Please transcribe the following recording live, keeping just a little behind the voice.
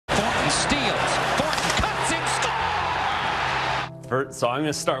So I'm going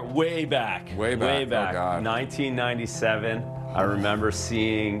to start way back. Way back. Oh, God. 1997. I remember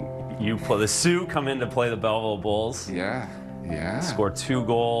seeing you play the Sioux come in to play the Belleville Bulls. Yeah. Scored 2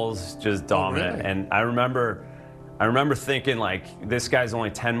 goals, just dominant. Really? And I remember thinking, like, this guy's only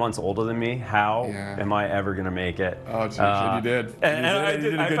 10 months older than me. How am I ever going to make it? Oh, geez, and you did. I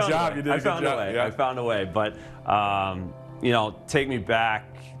did a good job. You did a good job. I found a way. But, you know, take me back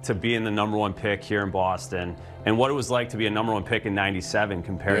to being the #1 pick here in Boston and what it was like to be a #1 pick in '97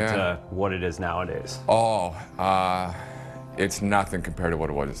 compared to what it is nowadays. Oh, it's nothing compared to what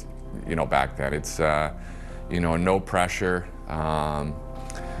it was, you know, back then. It's, you know, no pressure.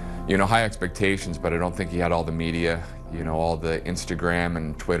 You know, high expectations, but I don't think he had all the media, you know, all the Instagram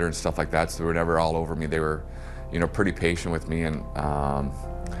and Twitter and stuff like that, so they were never all over me. They were, you know, pretty patient with me, and,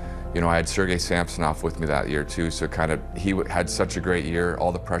 you know, I had Sergei Samsonov with me that year too, so he had such a great year,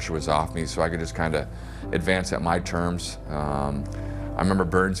 all the pressure was off me, so I could just kind of advance at my terms. I remember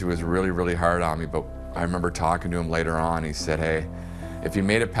Burns, he was really, really hard on me, but I remember talking to him later on, he said, hey, if you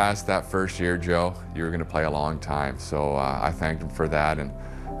made it past that first year, Joe, you were going to play a long time, so I thanked him for that, and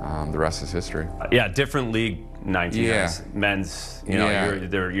the rest is history. Yeah, different league, 1990s men's. You know,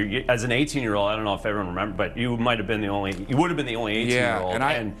 you're, as an 18-year-old, I don't know if everyone remembers, but you would have been the only 18-year-old,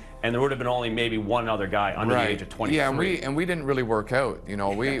 and there would have been only maybe one other guy under the age of 23. Yeah, and we didn't really work out. You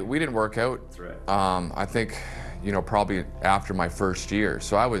know, we didn't work out. That's right. I think, you know, probably after my first year.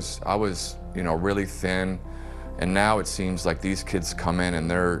 So I was, you know, really thin, and now it seems like these kids come in and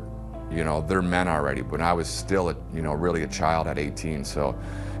they're, you know, they're men already. But I was still, you know, really a child at 18. So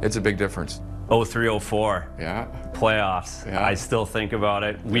it's a big difference. 03-04. Yeah. Playoffs. Yeah. I still think about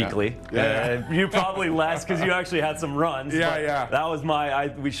it weekly. You probably less because you actually had some runs. Yeah. That was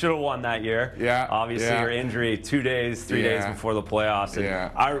we should have won that year. Yeah. Obviously, your injury 2 days, 3 days before the playoffs.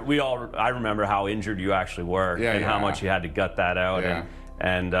 And I remember how injured you actually were and how much you had to gut that out.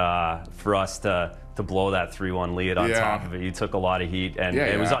 And for us to blow that 3-1 lead on top of it, you took a lot of heat, and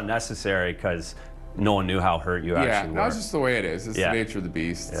it was unnecessary because no one knew how hurt you actually were. Yeah, that's just the way it is. It's the nature of the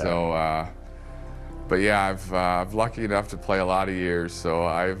beast. So, but yeah, I've lucky enough to play a lot of years. So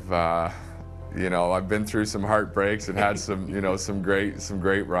you know, I've been through some heartbreaks and had some, you know, some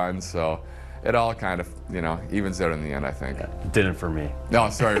great runs. So it all kind of, you know, evens out in the end, I think. Didn't for me. No,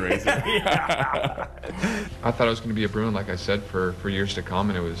 sorry, Razy. I thought I was going to be a Bruin, like I said, for years to come,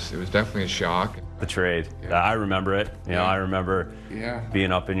 and it was definitely a shock. The trade. I remember it. You know, I remember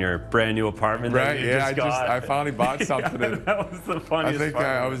being up in your brand new apartment. Right. That you just got. I finally bought something. That was the funniest I think part.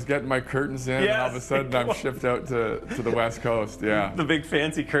 I was getting my curtains in, and all of a sudden I'm shipped out to the West Coast. Yeah. The big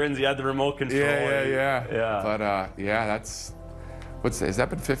fancy curtains. You had the remote control. Yeah. But that's has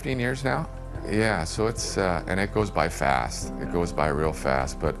that been 15 years now? Yeah. So it's and it goes by fast. It goes by real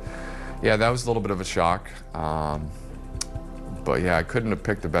fast. But yeah, that was a little bit of a shock. But yeah, I couldn't have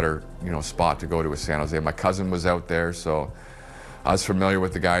picked a better, you know, spot to go to with San Jose. My cousin was out there, so I was familiar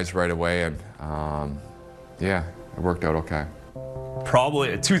with the guys right away, and yeah, it worked out okay.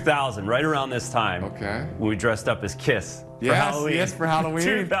 Probably 2000, right around this time. Okay. When we dressed up as Kiss for Halloween. Yes, for Halloween.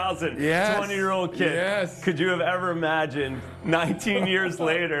 2000. Yes. 20-year-old kid. Yes. Could you have ever imagined 19 years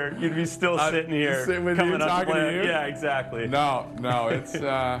later you'd be still sitting here coming up to play? Yeah, exactly. No, it's.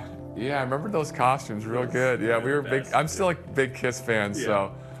 Yeah, I remember those costumes real good. Yeah, we were big. I'm still a big Kiss fan,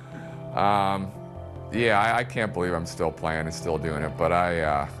 so. Yeah, I can't believe I'm still playing and still doing it, but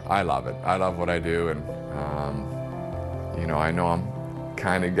I love it. I love what I do, and you know I'm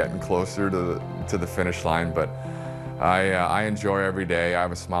kind of getting closer to the finish line, but I enjoy every day. I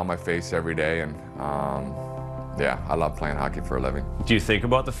have a smile on my face every day, and yeah, I love playing hockey for a living. Do you think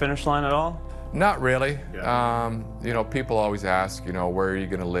about the finish line at all? Not really. You know, people always ask, you know, where are you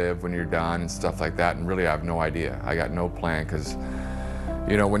going to live when you're done and stuff like that, and really I have no idea. I got no plan, because,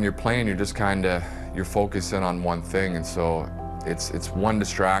 you know, when you're playing, you're just you're focusing on one thing, and so it's one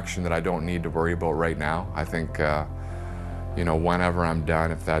distraction that I don't need to worry about right now. I think, you know, whenever I'm done,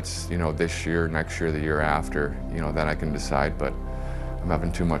 if that's, you know, this year, next year, the year after, you know, then I can decide, but I'm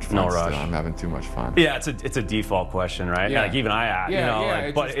having too much fun. No rush. I'm having too much fun. Yeah, it's a default question, right? Yeah. Like even I ask, you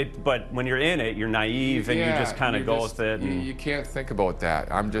know, but when you're in it, you're naive and you just kind of go with it. You can't think about that.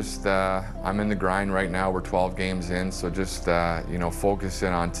 I'm just I'm in the grind right now. We're 12 games in, so just you know, focus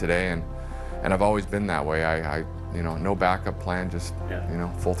in on today, and I've always been that way. I you know, no backup plan, just you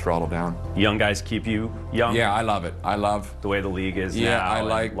know, full throttle down. Young guys keep you young. Yeah, I love it. I love the way the league is now. Yeah, I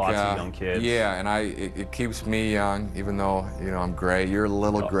like lots of young kids. Yeah, and it keeps me young, even though, you know, I'm gray. You're a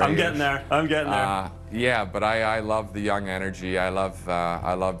little gray. I'm getting there. I'm getting there. Yeah, but I love the young energy. I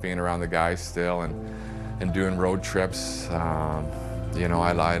love being around the guys still, and doing road trips. You know,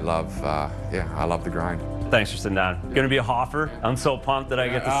 I love the grind. Thanks for sitting down. Going to be a Hoffer. I'm so pumped that I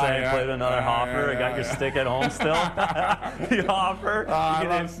get to say I played another Hoffer. I got your stick at home still. The Hoffer. I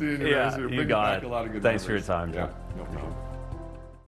love seeing you. Yeah, you got it. A lot of good Thanks for your memories. time, Joe. Yeah, no problem.